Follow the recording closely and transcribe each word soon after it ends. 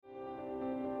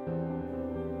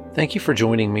Thank you for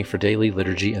joining me for Daily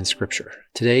Liturgy and Scripture.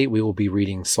 Today we will be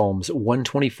reading Psalms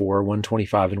 124,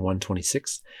 125, and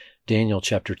 126, Daniel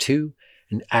chapter 2,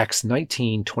 and Acts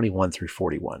 19, 21 through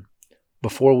 41.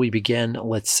 Before we begin,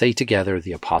 let's say together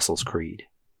the Apostles' Creed.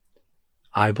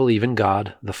 I believe in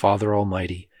God, the Father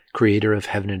Almighty, creator of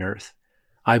heaven and earth.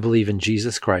 I believe in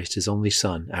Jesus Christ, his only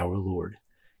Son, our Lord.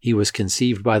 He was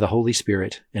conceived by the Holy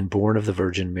Spirit and born of the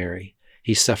Virgin Mary.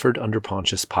 He suffered under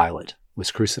Pontius Pilate,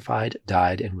 was crucified,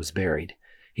 died, and was buried.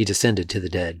 He descended to the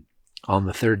dead. On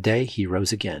the third day he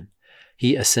rose again.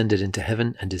 He ascended into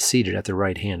heaven and is seated at the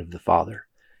right hand of the Father.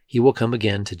 He will come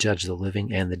again to judge the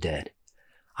living and the dead.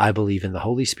 I believe in the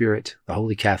Holy Spirit, the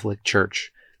Holy Catholic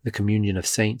Church, the communion of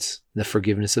saints, the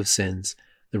forgiveness of sins,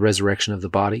 the resurrection of the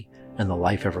body, and the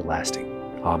life everlasting.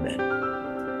 Amen.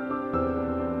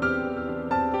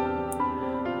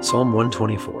 Psalm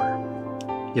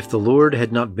 124. If the Lord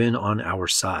had not been on our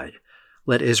side,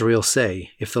 let Israel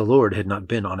say, if the Lord had not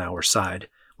been on our side,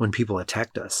 when people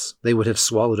attacked us, they would have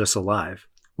swallowed us alive.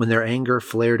 When their anger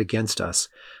flared against us,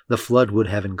 the flood would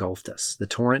have engulfed us. The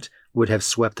torrent would have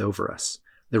swept over us.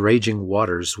 The raging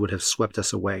waters would have swept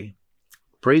us away.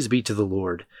 Praise be to the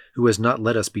Lord, who has not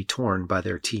let us be torn by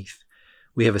their teeth.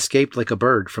 We have escaped like a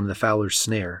bird from the fowler's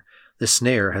snare. The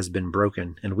snare has been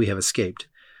broken, and we have escaped.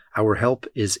 Our help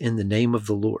is in the name of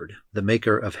the Lord, the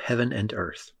maker of heaven and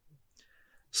earth.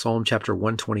 Psalm chapter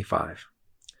 125.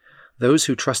 Those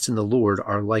who trust in the Lord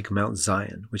are like Mount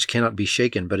Zion, which cannot be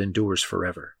shaken but endures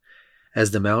forever.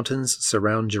 As the mountains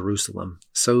surround Jerusalem,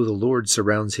 so the Lord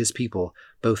surrounds his people,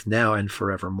 both now and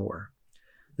forevermore.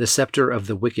 The scepter of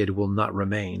the wicked will not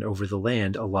remain over the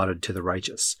land allotted to the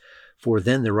righteous, for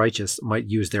then the righteous might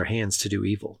use their hands to do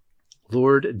evil.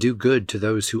 Lord, do good to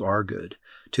those who are good,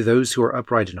 to those who are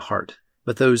upright in heart.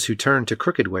 But those who turn to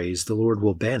crooked ways the Lord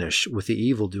will banish with the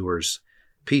evildoers.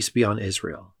 Peace be on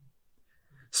Israel.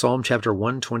 Psalm chapter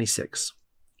 126.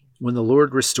 When the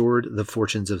Lord restored the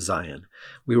fortunes of Zion,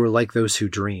 we were like those who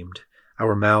dreamed.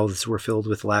 Our mouths were filled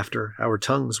with laughter, our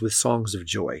tongues with songs of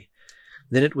joy.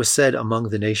 Then it was said among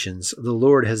the nations, the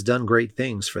Lord has done great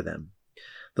things for them.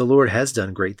 The Lord has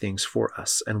done great things for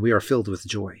us, and we are filled with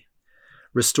joy.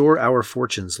 Restore our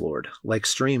fortunes, Lord, like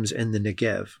streams in the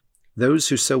Negev. Those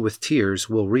who sow with tears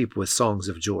will reap with songs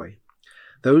of joy.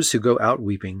 Those who go out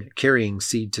weeping, carrying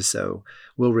seed to sow,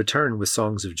 will return with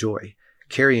songs of joy,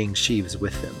 carrying sheaves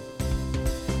with them.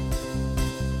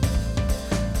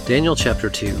 Daniel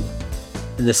chapter 2.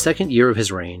 In the second year of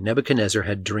his reign, Nebuchadnezzar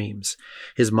had dreams.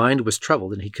 His mind was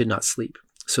troubled and he could not sleep.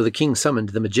 So the king summoned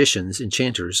the magicians,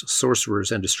 enchanters,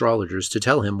 sorcerers, and astrologers to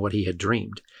tell him what he had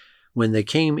dreamed. When they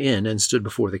came in and stood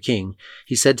before the king,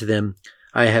 he said to them,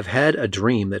 I have had a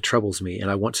dream that troubles me, and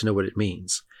I want to know what it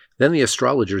means. Then the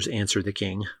astrologers answered the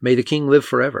king, May the king live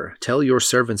forever. Tell your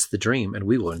servants the dream, and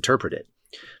we will interpret it.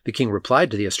 The king replied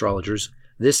to the astrologers,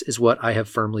 This is what I have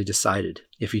firmly decided.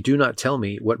 If you do not tell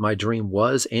me what my dream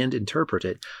was and interpret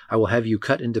it, I will have you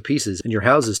cut into pieces and your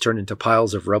houses turned into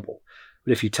piles of rubble.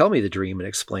 But if you tell me the dream and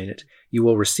explain it, you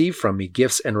will receive from me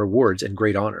gifts and rewards and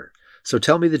great honor. So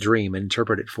tell me the dream and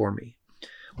interpret it for me.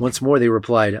 Once more they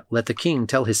replied, Let the king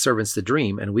tell his servants the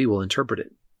dream, and we will interpret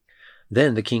it.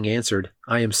 Then the king answered,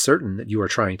 I am certain that you are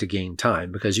trying to gain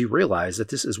time, because you realize that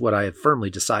this is what I have firmly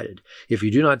decided. If you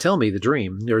do not tell me the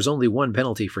dream, there is only one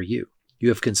penalty for you. You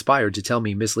have conspired to tell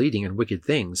me misleading and wicked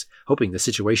things, hoping the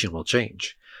situation will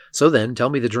change. So then, tell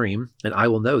me the dream, and I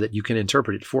will know that you can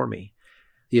interpret it for me.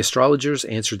 The astrologers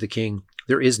answered the king,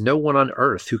 There is no one on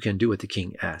earth who can do what the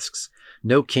king asks.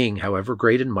 No king, however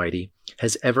great and mighty,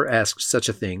 has ever asked such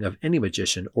a thing of any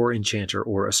magician or enchanter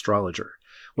or astrologer.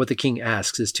 What the king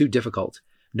asks is too difficult.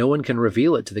 No one can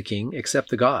reveal it to the king except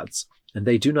the gods, and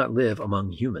they do not live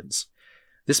among humans.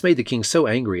 This made the king so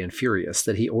angry and furious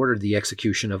that he ordered the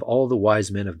execution of all the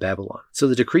wise men of Babylon. So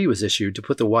the decree was issued to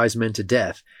put the wise men to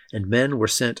death, and men were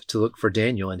sent to look for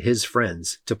Daniel and his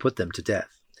friends to put them to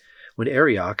death. When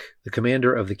Arioch, the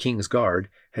commander of the king's guard,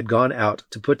 had gone out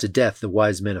to put to death the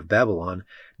wise men of Babylon,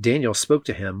 Daniel spoke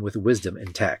to him with wisdom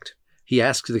and tact. He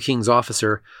asked the king's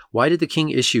officer, Why did the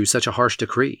king issue such a harsh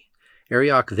decree?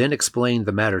 Arioch then explained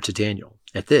the matter to Daniel.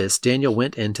 At this, Daniel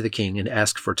went in to the king and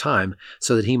asked for time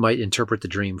so that he might interpret the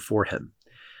dream for him.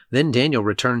 Then Daniel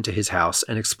returned to his house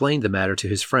and explained the matter to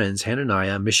his friends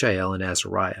Hananiah, Mishael, and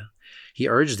Azariah. He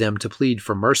urged them to plead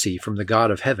for mercy from the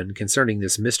God of heaven concerning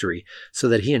this mystery, so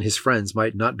that he and his friends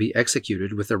might not be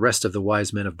executed with the rest of the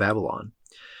wise men of Babylon.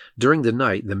 During the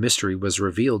night, the mystery was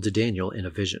revealed to Daniel in a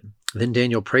vision. Then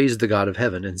Daniel praised the God of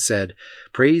heaven and said,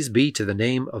 Praise be to the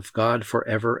name of God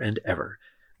forever and ever.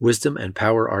 Wisdom and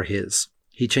power are his.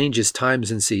 He changes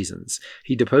times and seasons.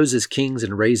 He deposes kings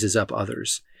and raises up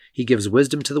others. He gives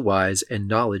wisdom to the wise and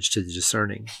knowledge to the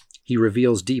discerning. He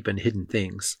reveals deep and hidden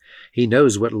things. He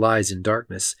knows what lies in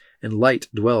darkness, and light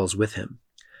dwells with him.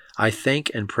 I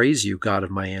thank and praise you, God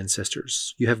of my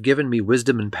ancestors. You have given me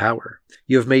wisdom and power.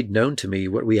 You have made known to me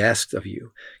what we asked of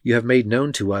you. You have made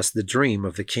known to us the dream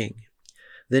of the king.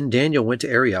 Then Daniel went to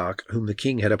Arioch, whom the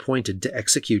king had appointed to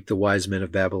execute the wise men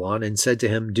of Babylon, and said to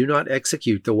him, Do not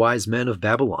execute the wise men of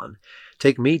Babylon.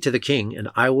 Take me to the king, and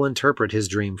I will interpret his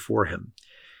dream for him.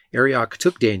 Arioch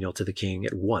took Daniel to the king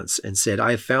at once and said,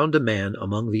 I have found a man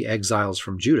among the exiles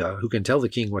from Judah who can tell the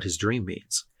king what his dream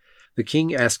means. The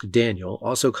king asked Daniel,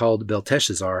 also called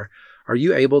Belteshazzar, Are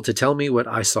you able to tell me what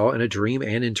I saw in a dream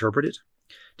and interpret it?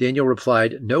 Daniel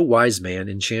replied, No wise man,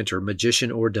 enchanter,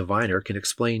 magician, or diviner can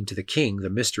explain to the king the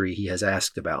mystery he has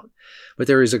asked about. But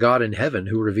there is a God in heaven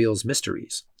who reveals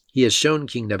mysteries. He has shown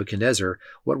King Nebuchadnezzar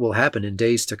what will happen in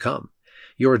days to come.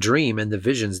 Your dream and the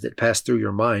visions that passed through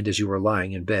your mind as you were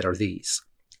lying in bed are these.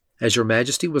 As your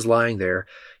majesty was lying there,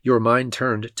 your mind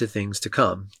turned to things to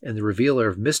come, and the revealer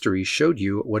of mysteries showed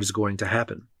you what is going to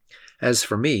happen. As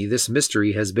for me, this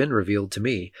mystery has been revealed to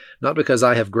me, not because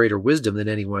I have greater wisdom than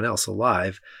anyone else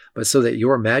alive, but so that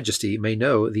your majesty may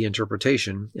know the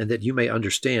interpretation, and that you may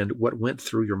understand what went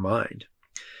through your mind.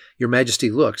 Your majesty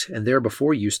looked, and there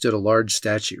before you stood a large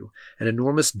statue, an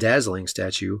enormous dazzling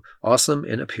statue, awesome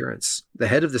in appearance. The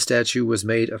head of the statue was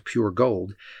made of pure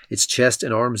gold, its chest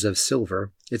and arms of silver,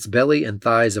 its belly and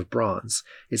thighs of bronze,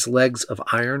 its legs of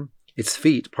iron, its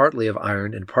feet partly of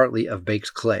iron and partly of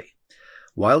baked clay.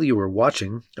 While you were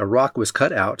watching, a rock was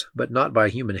cut out, but not by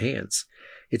human hands.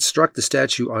 It struck the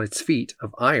statue on its feet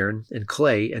of iron and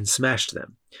clay and smashed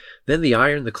them. Then the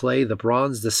iron, the clay, the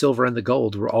bronze, the silver, and the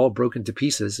gold were all broken to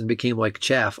pieces and became like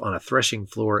chaff on a threshing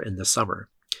floor in the summer.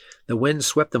 The wind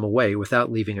swept them away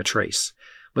without leaving a trace.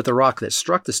 But the rock that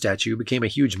struck the statue became a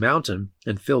huge mountain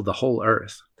and filled the whole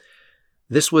earth.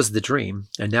 This was the dream,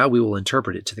 and now we will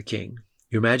interpret it to the king.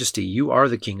 Your Majesty, you are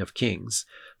the King of kings.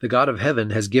 The God of heaven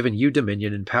has given you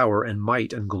dominion and power and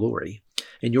might and glory.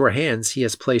 In your hands he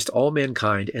has placed all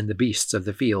mankind and the beasts of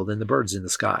the field and the birds in the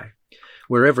sky.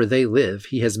 Wherever they live,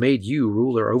 he has made you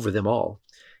ruler over them all.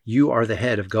 You are the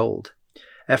head of gold.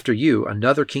 After you,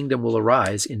 another kingdom will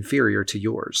arise inferior to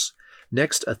yours.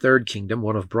 Next, a third kingdom,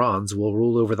 one of bronze, will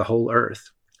rule over the whole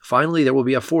earth. Finally, there will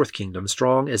be a fourth kingdom,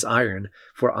 strong as iron,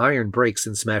 for iron breaks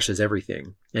and smashes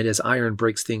everything. And as iron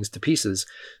breaks things to pieces,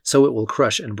 so it will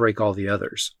crush and break all the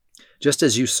others. Just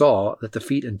as you saw that the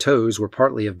feet and toes were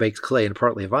partly of baked clay and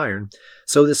partly of iron,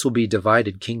 so this will be a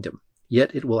divided kingdom.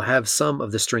 Yet it will have some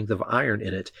of the strength of iron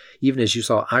in it, even as you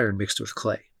saw iron mixed with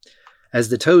clay. As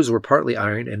the toes were partly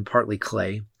iron and partly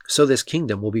clay, so this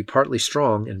kingdom will be partly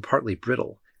strong and partly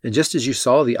brittle. And just as you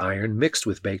saw the iron mixed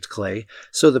with baked clay,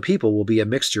 so the people will be a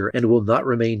mixture and will not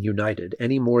remain united,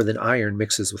 any more than iron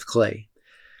mixes with clay.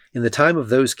 In the time of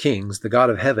those kings, the God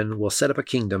of heaven will set up a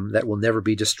kingdom that will never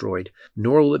be destroyed,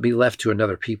 nor will it be left to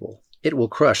another people. It will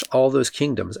crush all those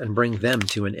kingdoms and bring them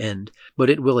to an end, but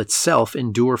it will itself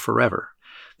endure forever.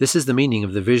 This is the meaning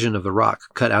of the vision of the rock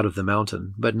cut out of the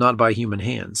mountain, but not by human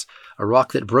hands, a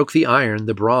rock that broke the iron,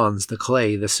 the bronze, the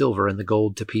clay, the silver, and the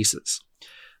gold to pieces.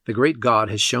 The great God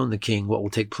has shown the king what will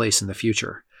take place in the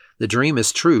future. The dream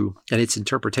is true, and its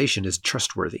interpretation is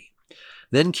trustworthy.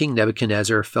 Then King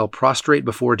Nebuchadnezzar fell prostrate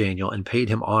before Daniel and paid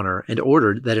him honor, and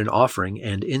ordered that an offering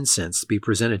and incense be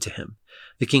presented to him.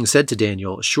 The king said to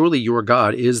Daniel, Surely your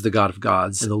God is the God of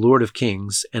gods, and the Lord of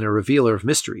kings, and a revealer of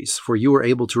mysteries, for you are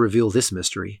able to reveal this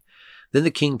mystery. Then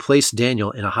the king placed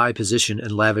Daniel in a high position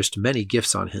and lavished many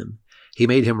gifts on him. He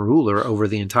made him ruler over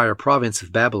the entire province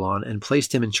of Babylon and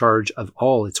placed him in charge of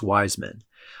all its wise men.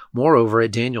 Moreover,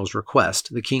 at Daniel's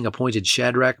request, the king appointed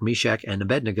Shadrach, Meshach, and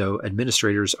Abednego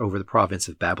administrators over the province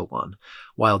of Babylon,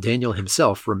 while Daniel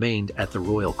himself remained at the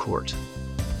royal court.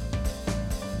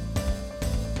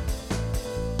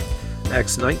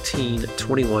 Acts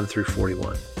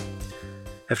 19:21-41.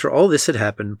 After all this had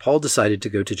happened, Paul decided to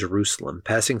go to Jerusalem,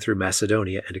 passing through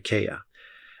Macedonia and Achaia.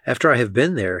 After I have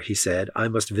been there, he said, I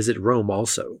must visit Rome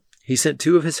also. He sent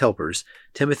 2 of his helpers,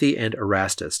 Timothy and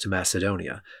Erastus, to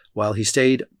Macedonia, while he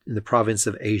stayed in the province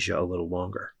of Asia a little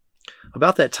longer.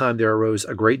 About that time there arose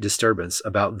a great disturbance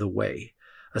about the way.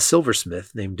 A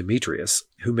silversmith named Demetrius,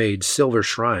 who made silver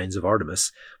shrines of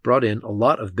Artemis, brought in a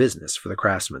lot of business for the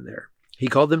craftsmen there. He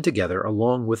called them together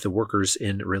along with the workers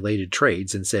in related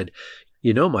trades and said,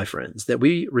 You know, my friends, that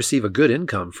we receive a good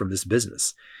income from this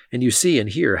business. And you see and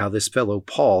hear how this fellow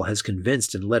Paul has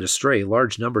convinced and led astray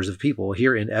large numbers of people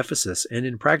here in Ephesus and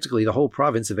in practically the whole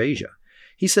province of Asia.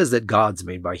 He says that gods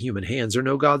made by human hands are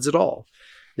no gods at all.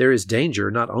 There is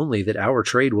danger not only that our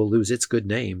trade will lose its good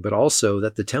name, but also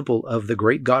that the temple of the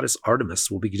great goddess Artemis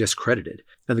will be discredited,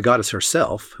 and the goddess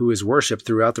herself, who is worshipped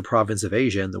throughout the province of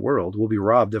Asia and the world, will be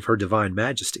robbed of her divine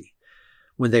majesty."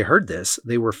 When they heard this,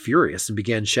 they were furious and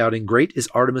began shouting, "Great is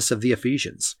Artemis of the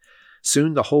Ephesians!"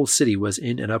 Soon the whole city was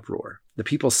in an uproar. The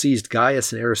people seized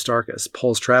Gaius and Aristarchus,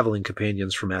 Paul's traveling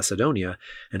companions from Macedonia,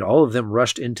 and all of them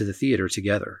rushed into the theater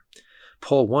together.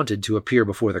 Paul wanted to appear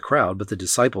before the crowd, but the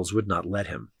disciples would not let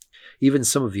him. Even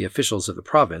some of the officials of the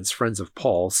province, friends of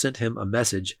Paul, sent him a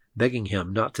message begging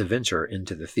him not to venture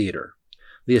into the theater.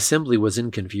 The assembly was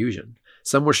in confusion.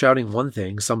 Some were shouting one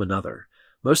thing, some another.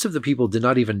 Most of the people did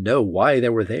not even know why they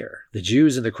were there. The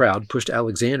Jews in the crowd pushed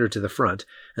Alexander to the front,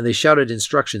 and they shouted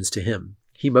instructions to him.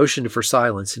 He motioned for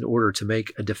silence in order to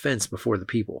make a defense before the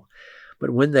people. But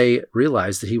when they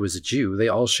realized that he was a Jew, they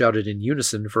all shouted in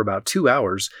unison for about 2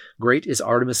 hours, "Great is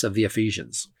Artemis of the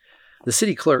Ephesians." The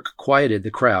city clerk quieted the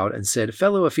crowd and said,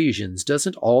 "Fellow Ephesians,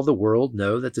 doesn't all the world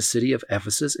know that the city of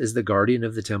Ephesus is the guardian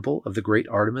of the temple of the great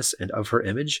Artemis and of her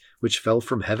image, which fell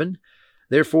from heaven?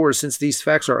 Therefore, since these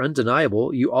facts are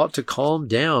undeniable, you ought to calm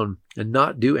down and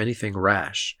not do anything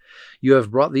rash. You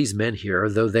have brought these men here,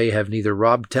 though they have neither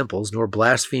robbed temples nor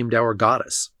blasphemed our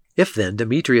goddess. If then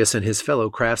Demetrius and his fellow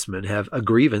craftsmen have a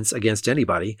grievance against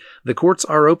anybody, the courts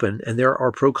are open and there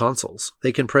are proconsuls.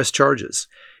 They can press charges.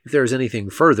 If there is anything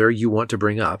further you want to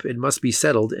bring up, it must be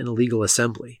settled in a legal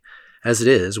assembly. As it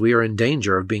is, we are in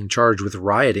danger of being charged with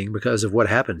rioting because of what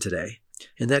happened today.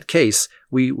 In that case,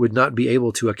 we would not be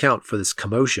able to account for this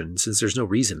commotion since there's no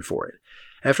reason for it."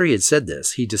 After he had said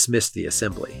this, he dismissed the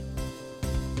assembly.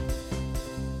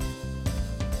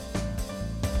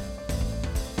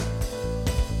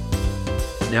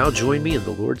 Now join me in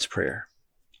the Lord's Prayer.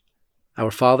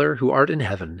 Our Father, who art in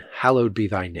heaven, hallowed be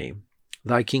thy name.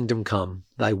 Thy kingdom come,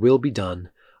 thy will be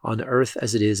done, on earth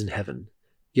as it is in heaven.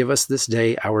 Give us this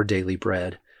day our daily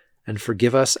bread, and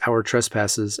forgive us our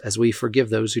trespasses as we forgive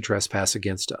those who trespass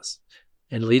against us.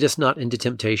 And lead us not into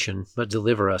temptation, but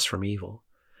deliver us from evil.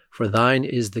 For thine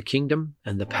is the kingdom,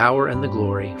 and the power, and the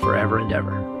glory, forever and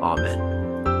ever. Amen.